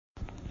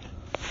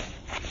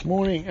this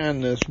morning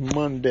on this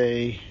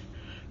Monday,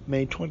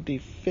 May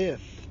 25th,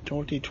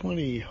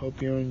 2020.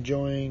 Hope you're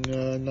enjoying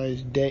a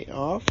nice day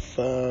off,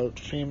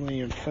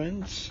 family and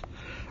friends.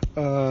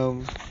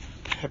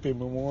 Happy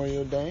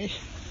Memorial Day.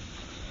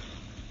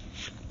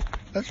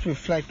 Let's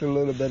reflect a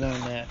little bit on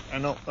that.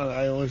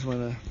 I always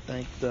want to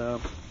thank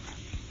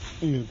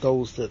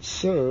those that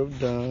served,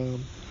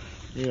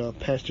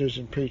 pastors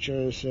and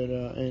preachers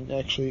and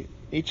actually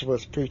each of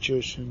us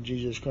preachers in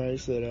Jesus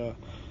Christ that are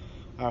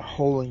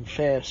holding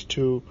fast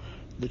to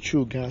the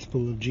true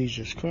gospel of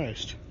Jesus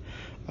Christ,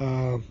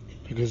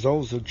 because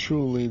those are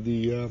truly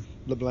the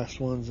blessed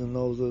ones, and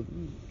those are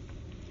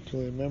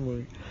truly in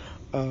memory.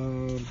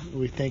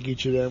 We thank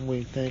each of them.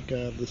 We thank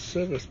the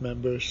service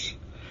members,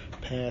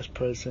 past,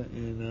 present,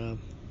 and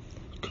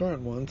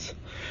current ones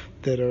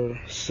that are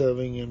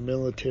serving in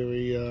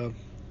military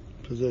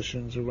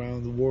positions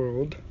around the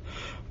world,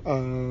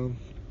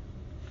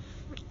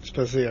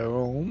 especially our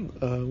own.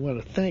 We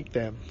want to thank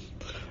them.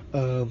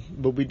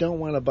 But we don't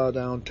want to bow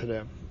down to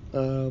them.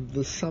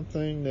 There's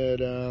something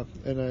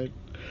that,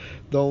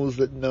 those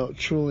that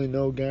truly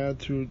know God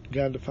through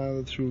God the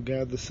Father, through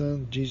God the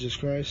Son, Jesus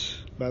Christ,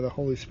 by the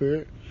Holy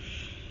Spirit,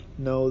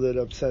 know that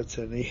upsets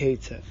it. He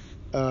hates it.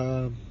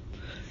 That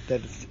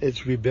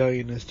it's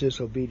rebellion, it's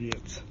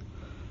disobedience.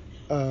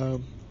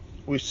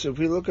 If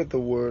we look at the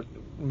word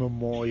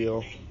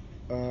memorial,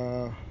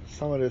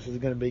 some of this is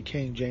going to be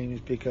King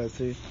James because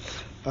the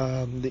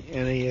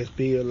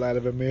NASB, a lot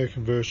of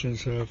American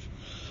versions have,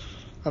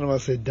 I don't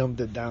want to say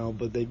dumbed it down,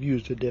 but they've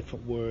used a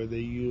different word. They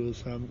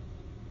use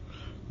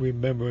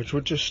remembrance,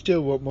 which is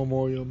still what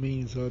memorial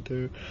means out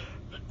there.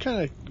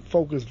 Kind of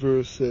focus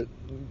verse that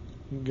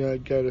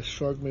God has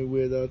struck me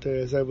with out there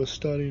as I was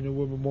studying the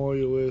word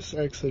memorial is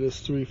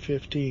Exodus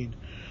 3:15.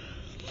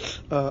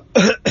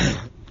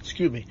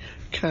 Excuse me.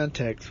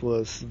 Context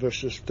was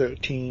verses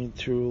 13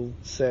 through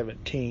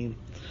 17.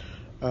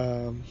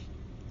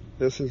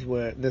 This is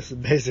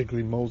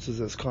basically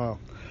Moses' call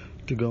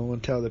to go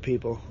and tell the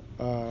people.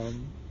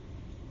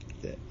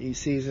 That he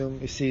sees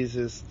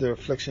their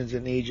afflictions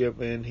in Egypt,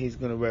 and he's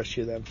going to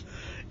rescue them.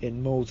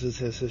 And Moses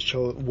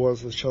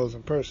was his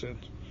chosen person.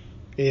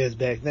 He is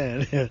back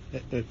then,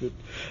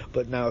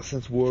 but now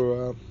since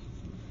we're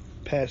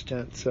past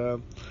tense,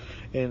 and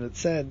it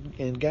said,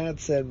 and God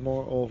said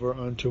moreover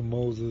unto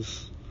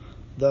Moses,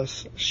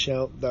 thus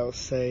shalt thou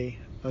say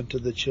unto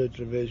the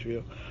children of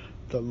Israel,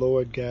 the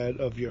Lord God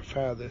of your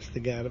fathers,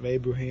 the God of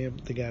Abraham,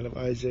 the God of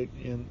Isaac,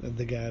 and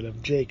the God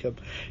of Jacob,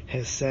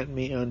 has sent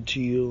me unto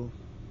you.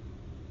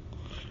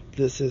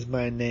 This is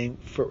my name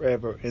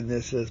forever, and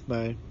this is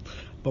my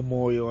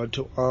memorial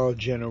unto all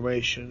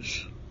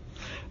generations.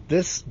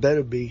 This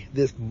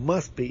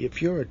must be,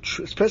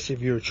 especially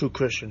if you're a true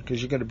Christian, because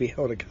you're going to be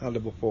held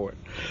accountable for it.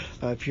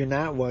 If you're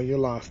not, well, you're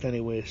lost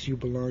anyways. You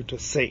belong to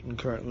Satan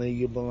currently.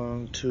 You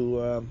belong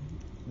to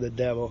the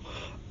devil.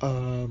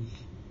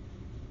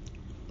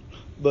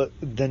 But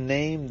the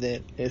name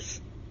that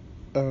he's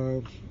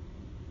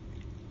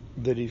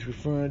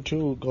referring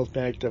to goes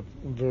back to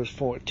verse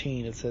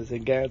 14. It says,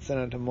 and God said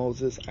unto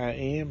Moses, I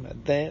am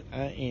that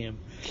I am.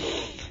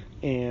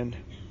 And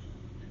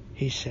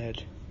he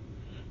said,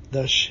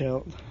 thus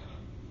shalt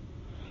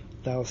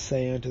thou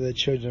say unto the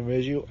children of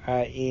Israel,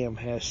 I am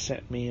has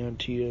sent me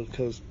unto you.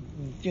 Because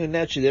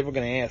naturally they're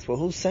going to ask, well,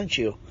 who sent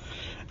you?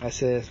 I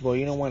says, well,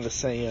 you don't want to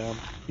say,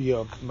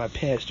 my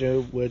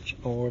pastor,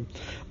 or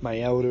my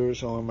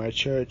elders, or my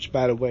church.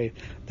 By the way,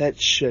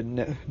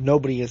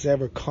 nobody is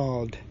ever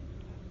called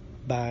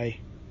by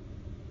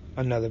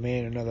another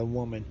man, another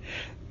woman.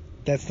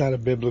 That's not a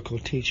biblical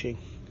teaching.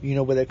 You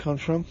know where that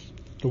comes from?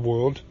 The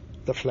world,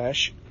 the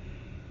flesh.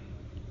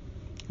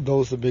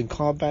 Those that have been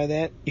called by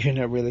that, you're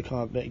not really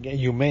called by God.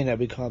 You may not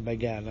be called by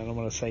God. I don't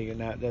want to say you're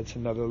not. That's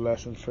another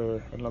lesson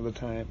for another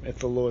time. If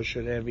the Lord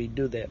should have you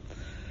do that.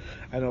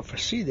 I don't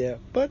foresee that,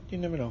 but you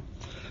never know.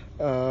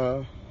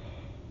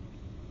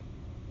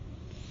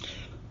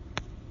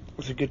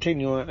 To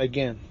continue on,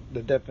 again,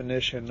 the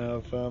definition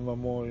of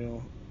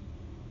memorial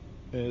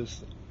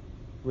is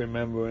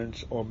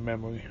remembrance or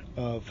memory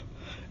of.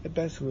 It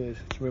basically is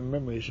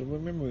memory. It's a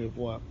memory of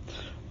what?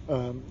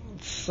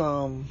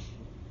 Psalm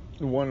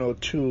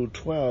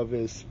 102:12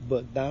 is,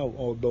 but thou,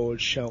 O Lord,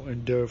 shalt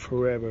endure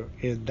forever,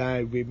 in thy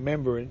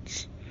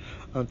remembrance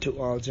unto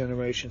all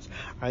generations.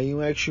 Are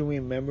you actually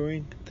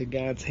remembering the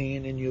God's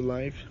hand in your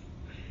life?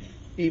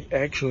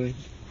 Actually,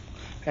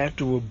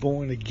 after we're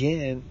born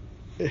again,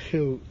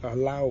 He'll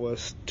allow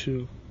us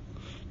to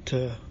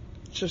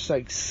just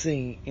like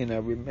see in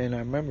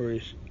our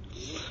memories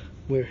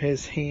where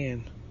His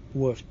hand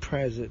was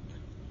present.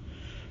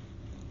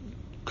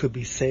 Could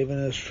be saving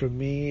us. For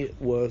me, it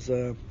was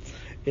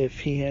if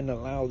He hadn't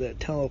allowed that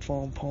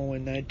telephone pole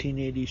in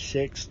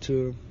 1986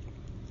 to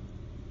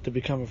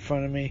become in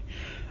front of me,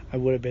 I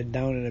would have been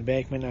down in an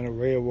embankment on a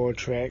railroad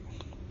track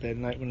that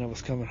night when I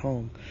was coming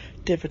home.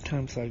 Different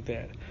times like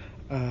that.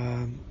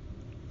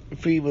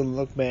 If we even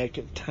look back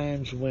at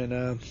times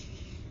when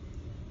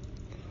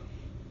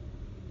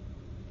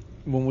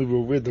we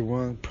were with the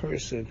wrong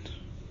person,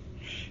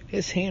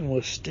 His hand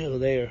was still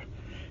there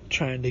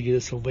trying to get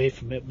us away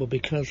from it, but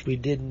because we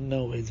didn't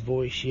know his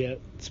voice yet,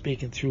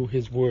 speaking through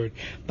his word.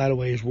 By the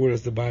way, his word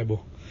is the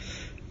Bible.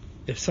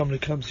 If somebody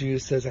comes to you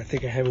and says, I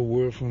think I have a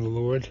word from the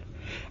Lord,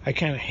 I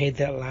kind of hate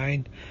that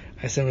line.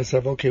 I say to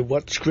myself, okay,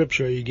 what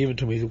scripture are you giving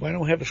to me? If I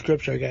don't have a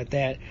scripture, I got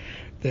that.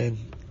 Then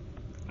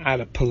out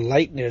of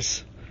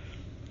politeness,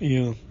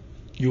 you'll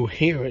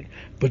hear it,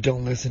 but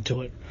don't listen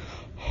to it.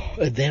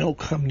 If they don't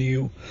come to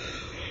you,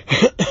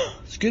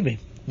 excuse me,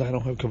 no, I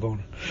don't have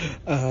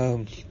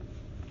Kavona.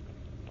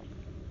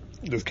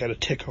 Just got a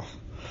tickle.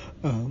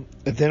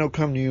 If they don't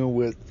come to you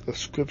with a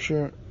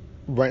scripture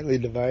rightly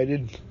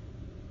divided,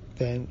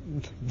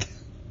 then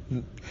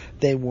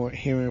they weren't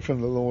hearing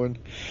from the Lord,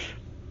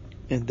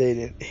 and they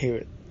didn't hear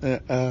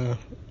it.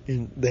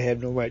 And they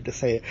have no right to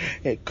say it.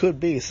 It could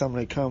be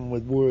somebody come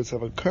with words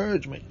of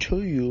encouragement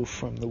to you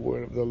from the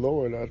word of the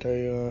Lord, I'll tell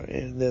you,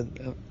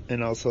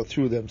 and also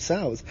through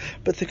themselves.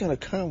 But they're going to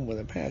come with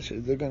a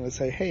passage. They're going to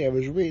say, hey, I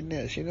was reading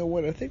this. You know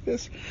what? I think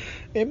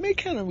it may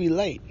kind of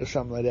relate or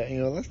something like that.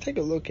 Let's take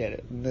a look at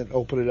it, and then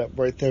open it up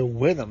right there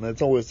with them.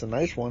 That's always a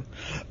nice one.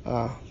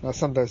 Now,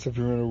 sometimes if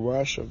you're in a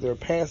rush, if they're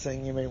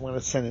passing, you may want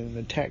to send it in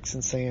a text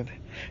and saying,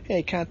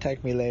 hey,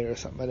 contact me later or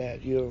something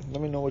like that.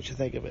 Let me know what you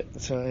think of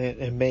it. So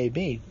it may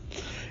be.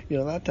 A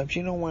lot of times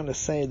you don't want to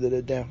say that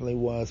it definitely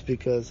was,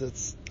 because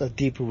it's a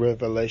deeper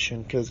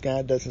revelation, because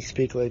God doesn't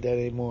speak like that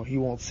anymore. He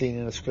won't see it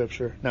in the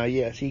scripture. Now,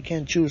 yes, he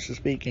can choose to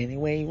speak any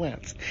way he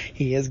wants.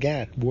 He is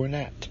God. We're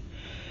not.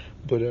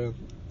 But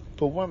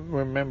what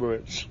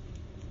remembrance?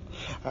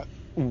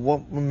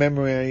 What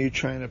memory are you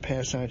trying to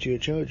pass on to your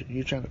children?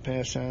 You're trying to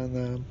pass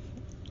on,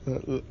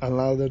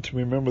 allow them to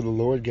remember the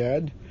Lord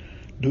God?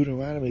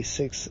 Deuteronomy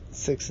 6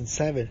 and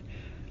 7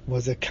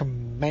 was a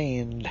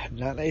command,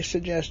 not a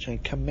suggestion,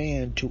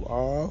 command to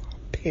all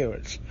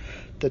parents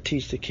to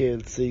teach the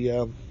kids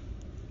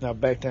now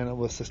back then it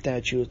was the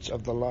statutes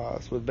of the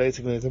laws, but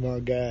basically it's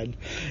about God.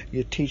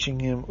 You're teaching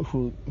him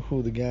who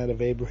the God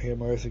of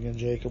Abraham, Isaac, and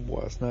Jacob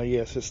was. Now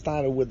yes, it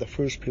started with the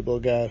first people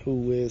of God,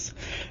 who is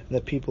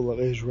the people of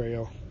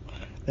Israel.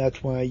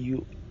 That's why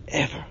you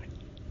ever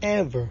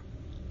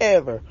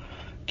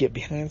get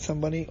behind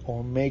somebody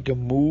or make a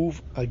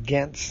move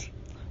against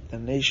the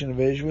nation of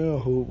Israel,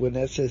 who, when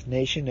that says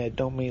nation, that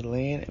don't mean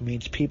land, it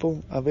means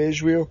people of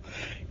Israel.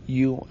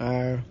 You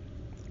are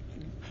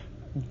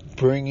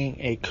bringing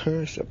a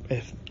curse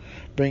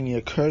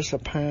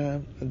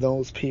upon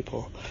those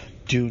people.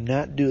 Do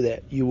not do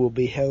that. You will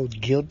be held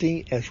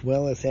guilty as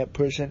well as that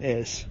person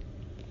is.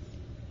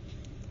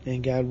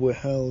 And God will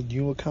hold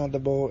you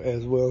accountable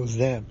as well as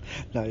them.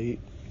 Now, you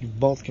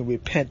both can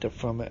repent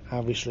from it,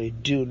 obviously.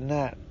 Do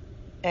not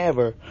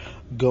ever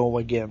go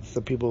against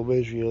the people of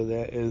Israel.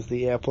 That is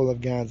the apple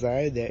of God's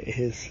eye. That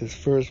is his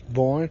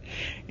firstborn,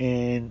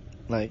 and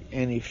like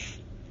any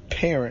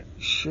parent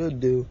should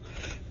do,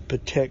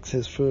 protects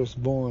his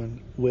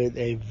firstborn with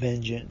a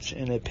vengeance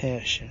and a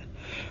passion.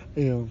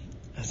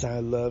 As I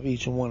love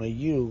each one of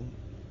you,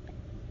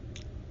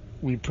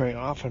 we pray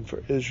often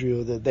for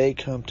Israel that they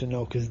come to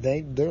know, because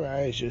their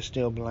eyes are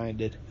still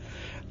blinded.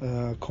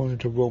 According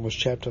to Romans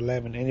chapter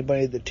 11,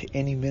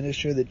 any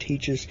minister that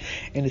teaches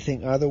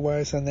anything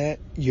otherwise on that,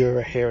 you're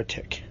a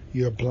heretic.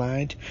 You're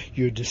blind,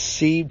 you're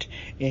deceived,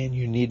 and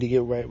you need to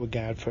get right with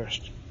God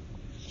first.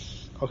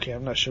 Okay,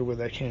 I'm not sure where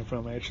that came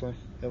from, actually.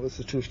 That was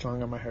too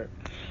strong on my heart.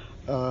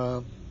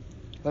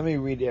 Let me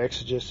read the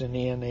Exodus in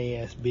the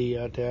NASB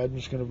out there. I'm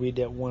just going to read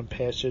that one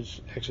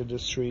passage,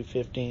 Exodus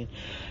 3:15.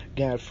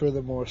 God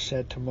furthermore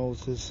said to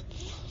Moses,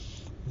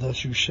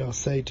 thus you shall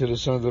say to the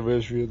sons of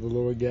Israel, the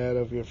Lord God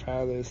of your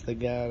fathers, the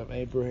God of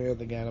Abraham,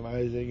 the God of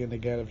Isaac, and the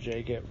God of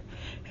Jacob,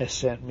 has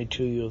sent me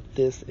to you.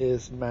 This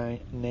is my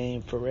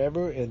name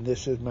forever, and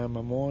this is my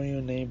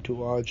memorial name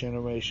to all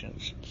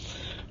generations.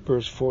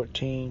 Verse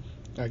 14,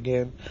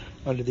 again,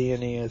 under the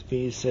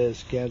NASB,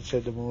 says, God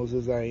said to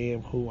Moses, I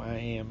am who I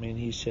am. And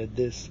he said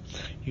this,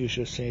 you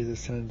shall say to the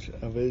sons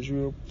of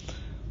Israel,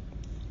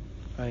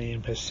 I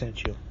am has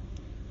sent you.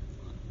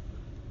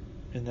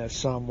 And that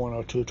Psalm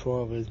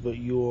 102:12 is, but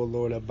you, O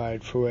Lord,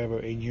 abide forever,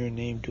 in your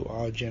name to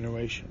all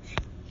generations.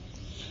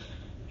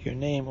 Your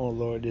name, O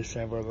Lord, is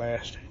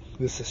everlasting.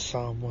 This is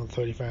Psalm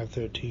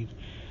 135:13.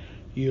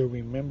 Your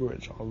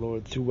remembrance, O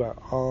Lord,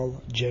 throughout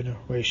all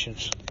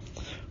generations.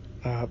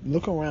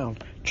 Look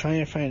around. Try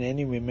and find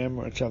any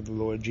remembrance of the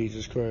Lord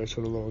Jesus Christ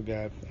or the Lord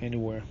God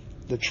anywhere.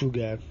 The true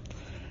God.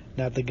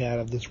 Not the God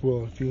of this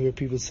world. If you hear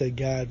people say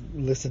God,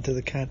 listen to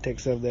the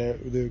context of their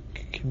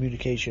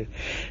communication,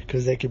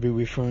 because they could be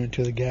referring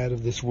to the God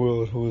of this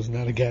world, who is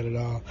not a God at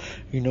all.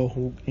 You know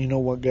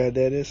what God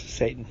that is?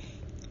 Satan.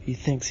 He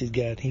thinks he's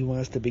God. He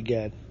wants to be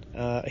God.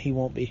 He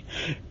won't be.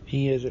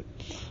 He isn't.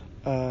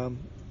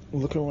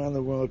 Look around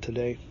the world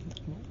today.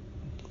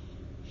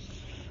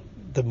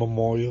 The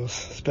memorials,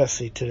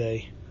 especially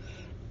today.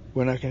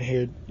 We're going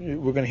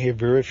to hear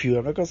very few.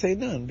 I'm not going to say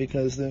none,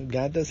 because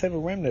God does have a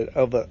remnant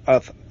of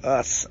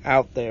us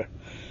out there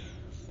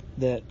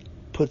that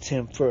puts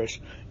him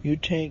first. You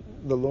take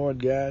the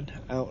Lord God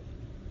out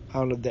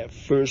of that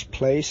first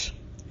place,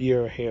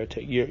 you're a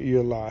heretic.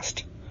 You're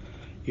lost.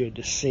 You're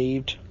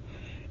deceived,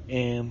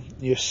 and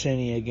you're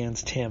sinning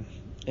against Him,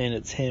 and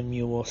it's Him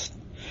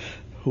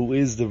who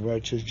is the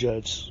righteous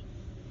judge,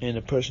 and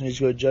the person who's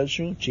going to judge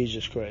you,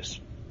 Jesus Christ.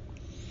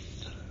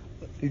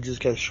 You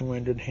just got to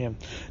surrender to Him.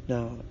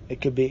 Now,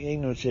 it could be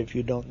ignorance if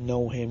you don't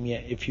know Him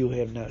yet, if you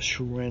have not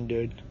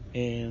surrendered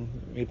and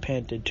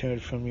repented,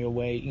 turned from your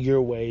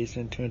ways,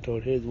 and turned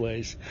toward His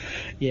ways.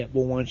 Yeah,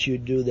 but once you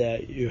do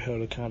that, you're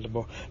held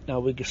accountable. Now,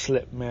 we can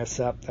slip, mess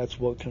up. That's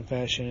what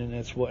confession and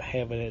that's what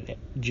having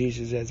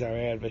Jesus as our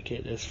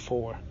advocate is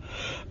for.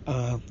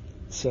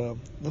 So,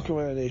 look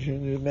around. As a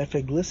matter of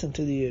fact, listen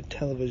to the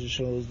television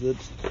shows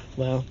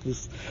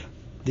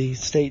the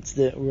states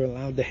that were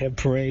allowed to have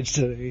parades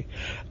today.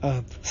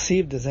 See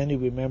if there's any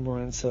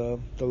remembrance of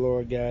the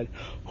Lord God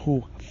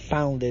who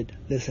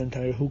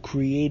who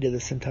created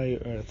this entire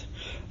earth.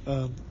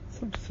 Some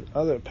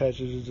other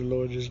passages the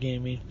Lord just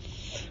gave me.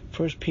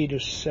 1 Peter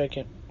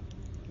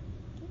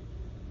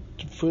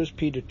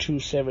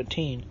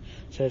 2:17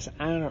 says,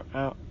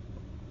 where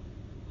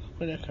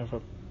did that come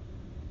from?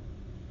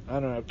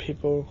 Honor our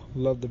people,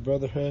 love the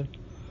brotherhood,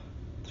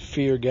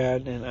 fear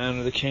God, and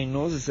honor the king.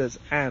 Notice it says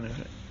honor.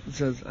 It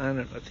says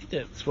honor. I think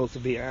that's supposed to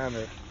be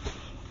honor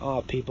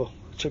all people.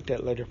 Check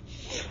that later.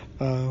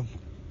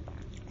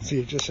 See,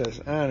 it just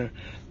says honor.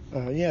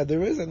 Yeah,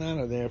 there is an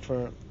honor there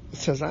it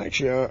says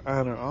actually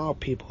honor all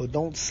people.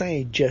 Don't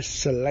say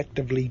just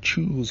selectively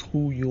choose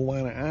who you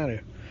want to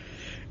honor.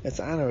 It's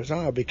honor us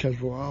all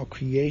because we're all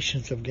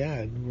creations of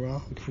God. We're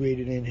all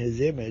created in His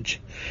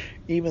image.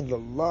 Even the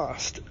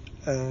lost,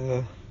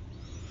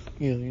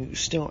 you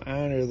still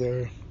honor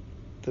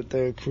that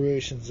they're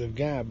creations of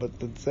God, but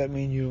does that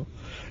mean you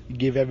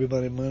give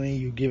everybody money,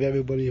 you give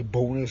everybody a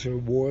bonus or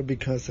reward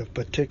because of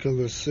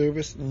particular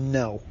service?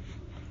 No.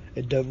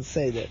 It doesn't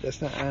say that.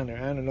 That's not honor.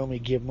 Honor don't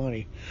mean give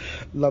money.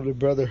 Love the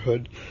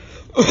brotherhood.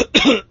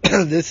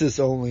 This is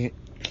only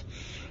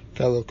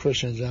fellow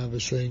Christians,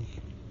 obviously.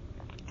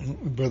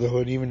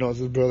 Brotherhood, even though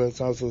it's a brother,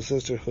 it's also a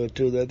sisterhood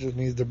too. That just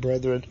means the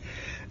brethren.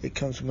 It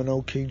comes from an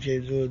old King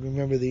James word.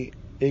 Remember, the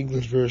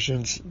English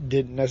versions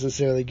didn't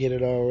necessarily get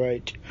it all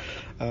right.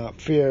 The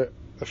fear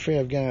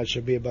of God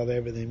should be above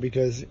everything,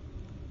 because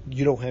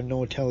you don't have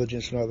no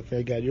intelligence without the fear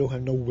of God. You don't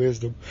have no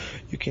wisdom.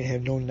 You can't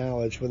have no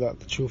knowledge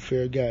without the true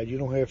fear of God. You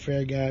don't have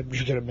fear of God,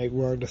 you're going to make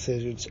wrong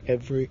decisions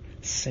every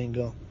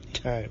single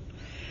time.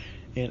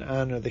 And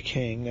honor the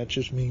king. That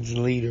just means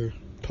leader.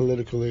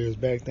 Political leaders.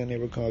 Back then they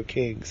were called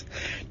kings.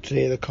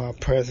 Today they're called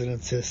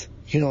presidencies.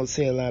 You don't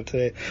see a lot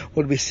today.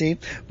 What do we see?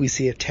 We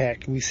see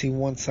attack. We see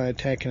one side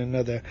attacking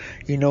another.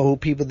 You know who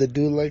people that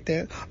do like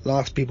that?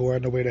 Lost people are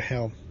on their way to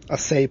hell. A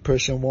saved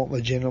person won't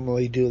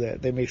legitimately do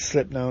that. They may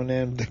slip now and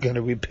then. They're going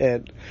to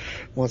repent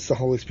once they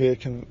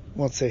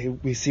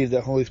receive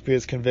the Holy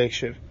Spirit's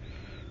conviction.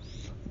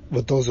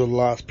 But those are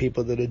lost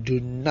people that do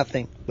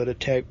nothing but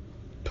attack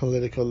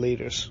political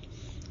leaders.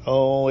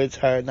 Oh, it's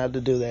hard not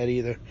to do that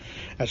either.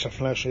 That's a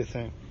fleshly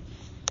thing.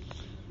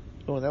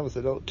 Oh, and that was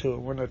a note too.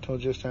 We're not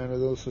told just to honor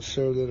those who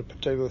serve in a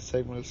particular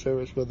segment of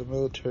service, whether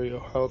military or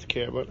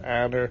healthcare, but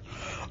honor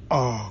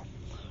all.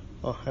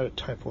 Oh, I had a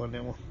typo on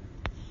that one.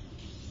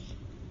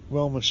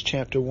 Romans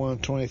chapter 1,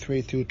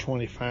 23 through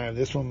 25.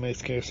 This one may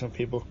scare some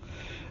people.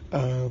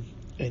 And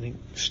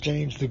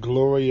exchange the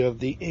glory of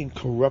the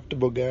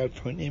incorruptible God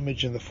for an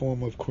image in the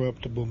form of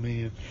corruptible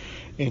man,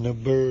 and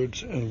of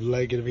birds, and of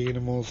legged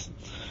animals,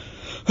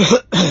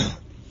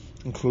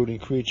 including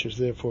creatures.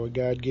 Therefore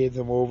God gave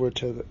them over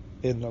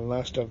in the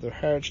lust of their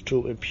hearts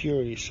to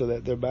impurity, so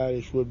that their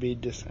bodies would be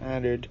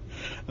dishonored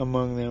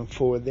among them.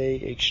 For they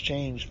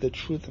exchanged the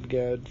truth of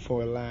God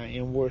for a lie,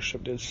 and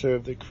worshipped and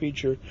served the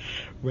creature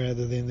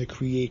rather than the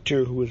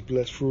Creator, who is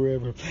blessed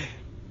forever.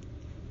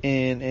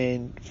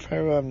 And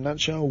Pharaoh, I'm not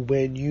sure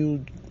when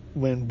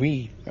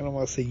we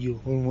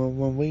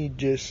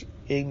just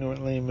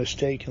ignorantly and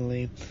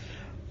mistakenly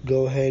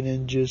go ahead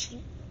and just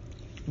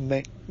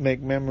make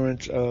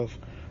remembrance of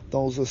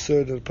those who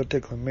serve in a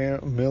particular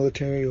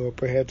military, or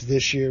perhaps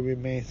this year we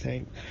may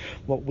think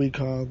what we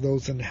call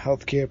those in the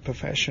healthcare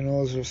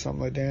professionals or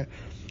something like that.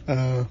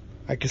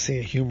 I can see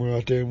a humor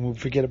out there, and we'll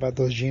forget about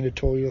those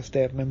janitorial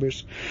staff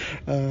members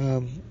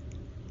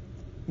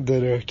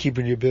that are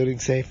keeping your building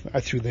safe. I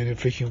threw that in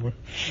for humor,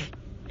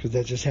 because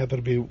that just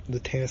happened to be the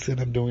task that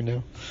I'm doing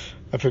now.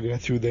 I figured I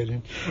threw that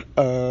in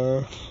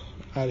out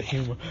of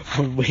humor.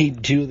 When we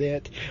do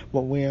that,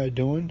 what we are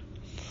doing,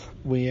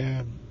 we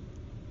are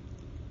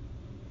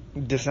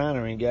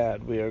dishonoring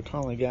God. We are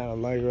calling God a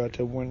liar out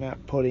there. We're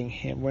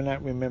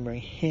not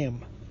remembering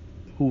Him,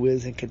 who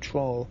is in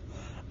control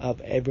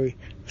of every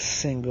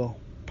single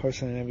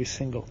person and every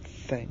single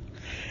thing.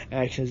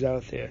 Actions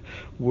out there.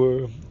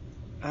 We're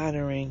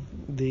honoring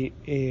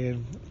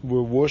and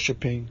we're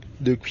worshiping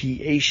the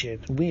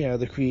creation. We are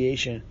the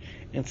creation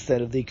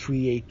instead of the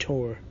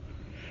Creator.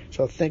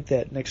 So think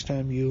that next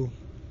time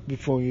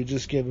before you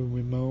just give a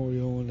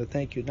memorial and a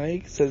thank you. Now,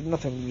 there's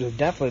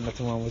definitely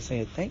nothing wrong with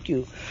saying thank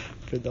you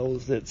for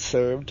those that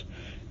served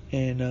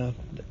in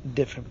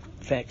different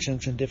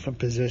factions and different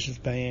positions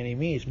by any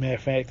means. Matter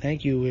of fact,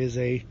 thank you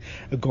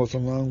goes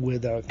along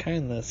with our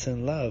kindness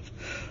and love.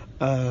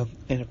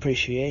 and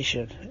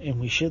appreciation.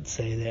 And we should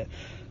say that.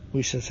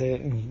 We should say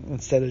it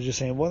instead of just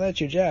saying, well, that's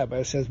your job.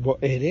 I says, well,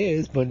 it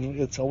is, but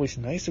it's always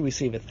nice to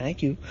receive a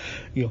thank you.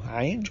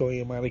 I enjoy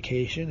your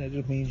medication. It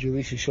just means at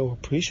least you show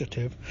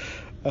appreciative.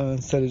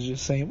 Instead of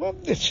just saying, well,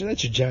 that's your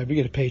job. You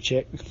get a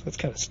paycheck. That's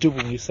kind of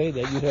stupid when you say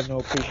that. You have no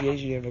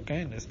appreciation. You have no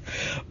kindness.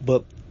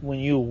 But when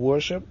you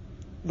worship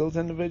those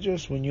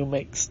individuals, when you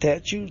make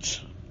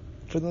statutes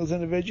for those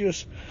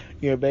individuals,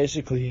 you're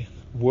basically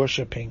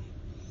worshiping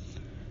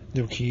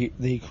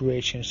the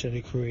creation instead of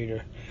the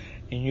creator.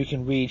 And you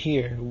can read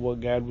here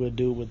what God will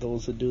do with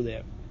those that do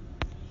that.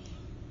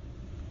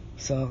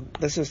 So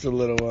that's just a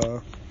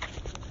little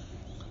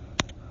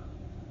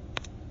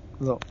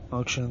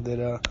unction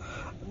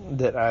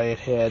that I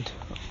had.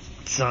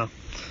 So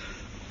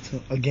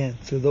again,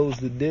 to those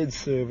that did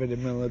serve in the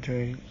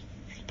military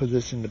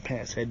position in the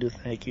past, I do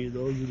thank you.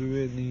 Those that are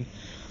in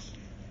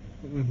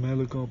the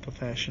medical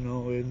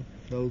professional and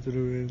those that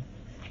are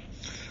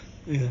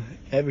in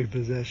every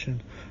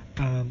position.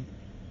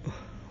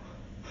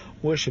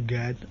 Worship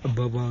God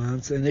above all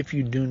else. And if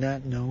you do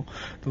not know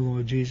the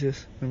Lord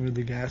Jesus, remember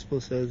the gospel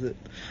says that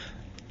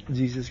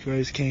Jesus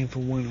Christ came for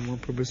one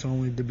purpose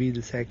only, to be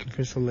the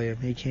sacrificial lamb.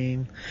 He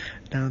came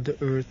down to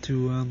earth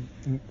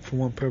for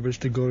one purpose,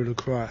 to go to the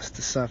cross,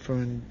 to suffer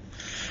and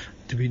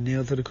to be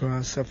nailed to the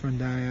cross, suffer and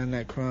die on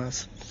that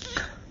cross,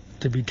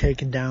 to be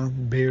taken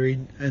down,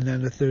 buried, and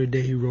on the third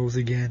day he rose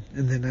again.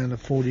 And then on the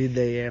 40th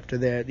day after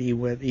that, he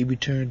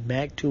returned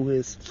back to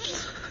his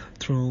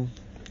throne,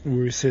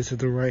 where he sits at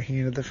the right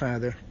hand of the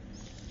Father,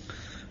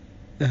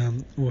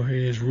 where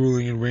he is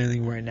ruling and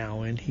reigning right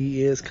now. And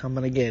he is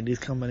coming again. He's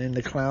coming in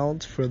the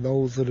clouds for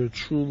those that are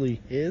truly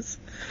his,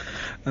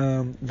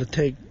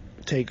 to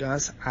take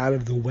us out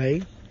of the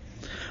way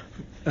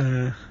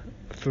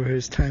for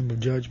his time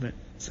of judgment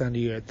on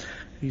the earth.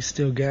 He's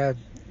still God,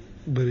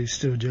 but he's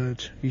still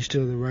judge. He's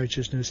still the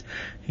righteousness.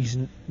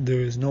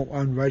 There is no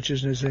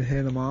unrighteousness in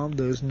him all.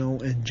 There is no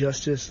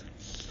injustice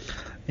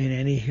in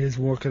any of his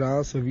work at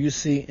all. So if you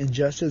see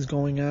injustice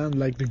going on,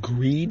 like the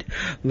greed,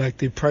 like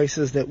the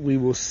prices that we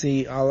will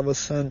see all of a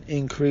sudden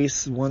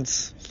increase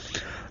once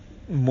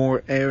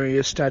more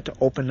areas start to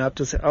open up,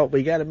 to say, oh,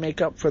 we got to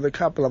make up for the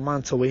couple of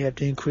months, so we have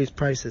to increase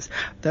prices.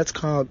 That's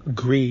called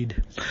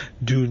greed.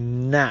 Do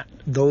not,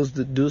 those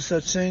that do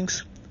such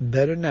things,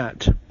 better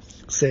not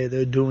say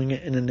they're doing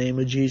it in the name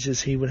of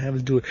Jesus. He would have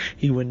us do it.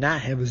 He would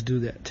not have us do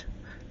that.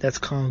 That's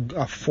called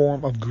a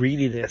form of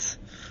greediness.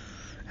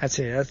 I'd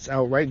say that's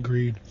outright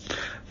greed.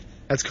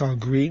 That's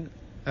called greed.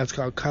 That's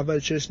called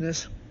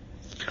covetousness.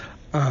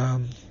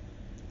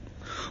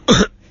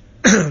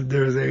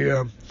 There's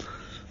a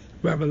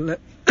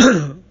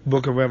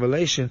book of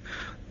Revelation.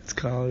 It's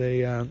called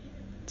a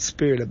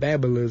spirit of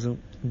Babylon.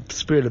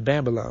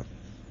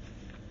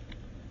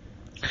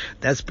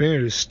 That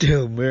spirit is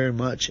still very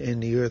much in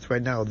the earth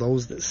right now.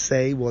 Those that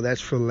say, well,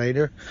 that's for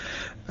later.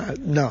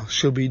 No,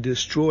 she'll be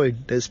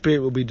destroyed. That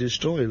spirit will be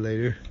destroyed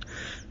later.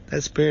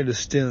 That spirit is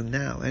still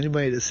now.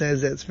 Anybody that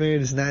says that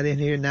spirit is not in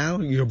here now,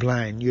 you're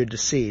blind. You're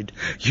deceived.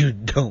 You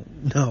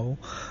don't know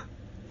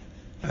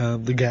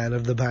the God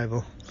of the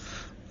Bible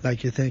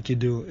like you think you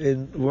do.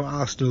 And we're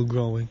all still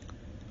growing.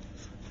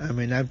 I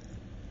mean, I'm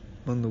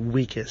one of the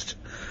weakest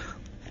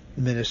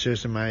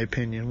ministers, in my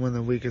opinion. One of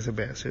the weakest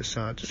ambassadors.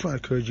 So I just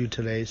want to encourage you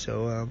today.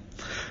 So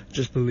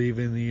just believe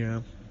in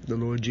the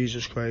Lord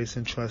Jesus Christ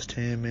and trust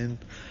him. And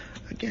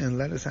again,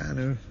 let us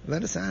honor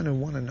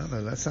one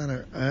another. Let's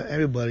honor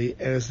everybody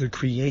as the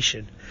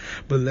creation,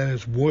 but let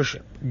us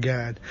worship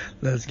God.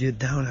 Let us get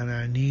down on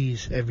our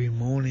knees every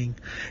morning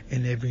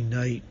and every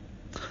night,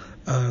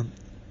 and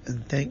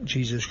thank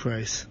Jesus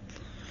Christ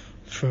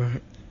for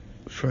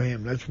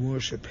him. Let's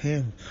worship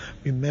him.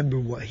 Remember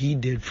what he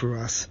did for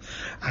us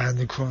on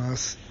the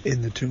cross,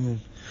 in the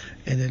tomb,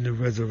 and in the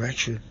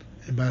resurrection.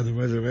 And by the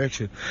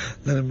resurrection,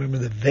 let him remember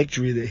the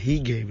victory that he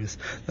gave us.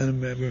 Let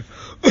him remember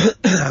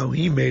how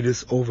he made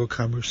us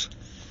overcomers.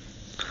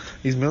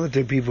 These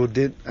military people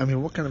did, I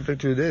mean, what kind of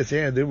victory is this?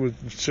 Yeah, there were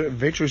certain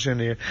victories in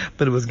there,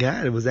 but it was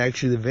God. It was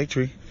actually the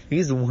victory.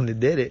 He's the one that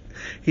did it.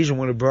 He's the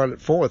one that brought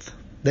it forth.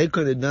 They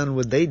couldn't have done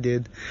what they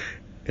did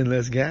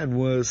unless God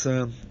was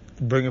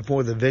bringing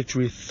forth the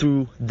victory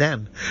through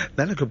them.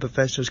 Medical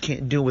professionals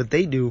can't do what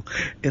they do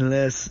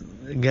unless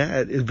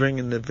God is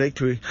bringing the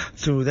victory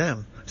through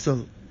them.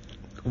 So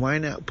why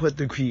not put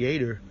the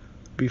Creator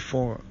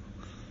before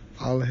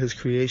all of his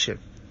creation?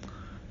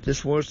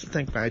 Just words to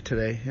think about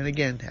today. And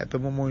again, happy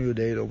Memorial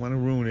Day. Don't want to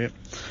ruin it.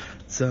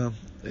 So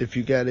if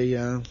you got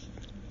a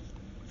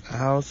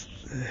house,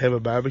 have a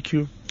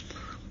barbecue.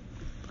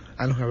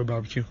 I don't have a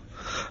barbecue.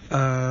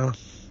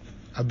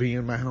 I'll be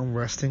in my home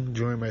resting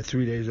during my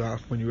 3 days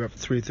off when you're up at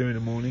 3:30 in the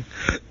morning.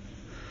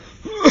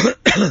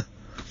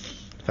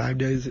 5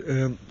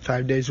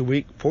 days a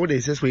week, 4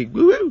 days this week.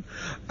 Woo-hoo!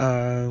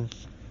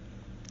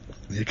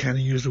 You kind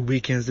of use the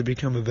weekends to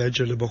become a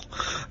vegetable.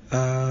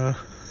 And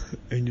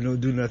you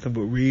don't do nothing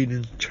but read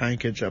and try and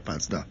catch up on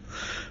stuff.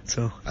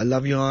 So, I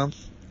love you all.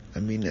 I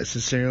mean that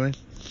sincerely.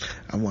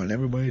 I want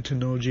everybody to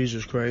know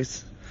Jesus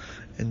Christ.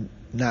 and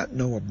not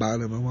know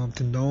about him. I want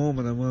them to know him,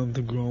 and I want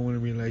them to grow in a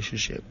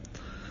relationship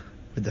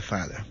with the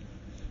Father.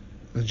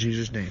 In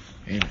Jesus' name,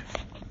 amen.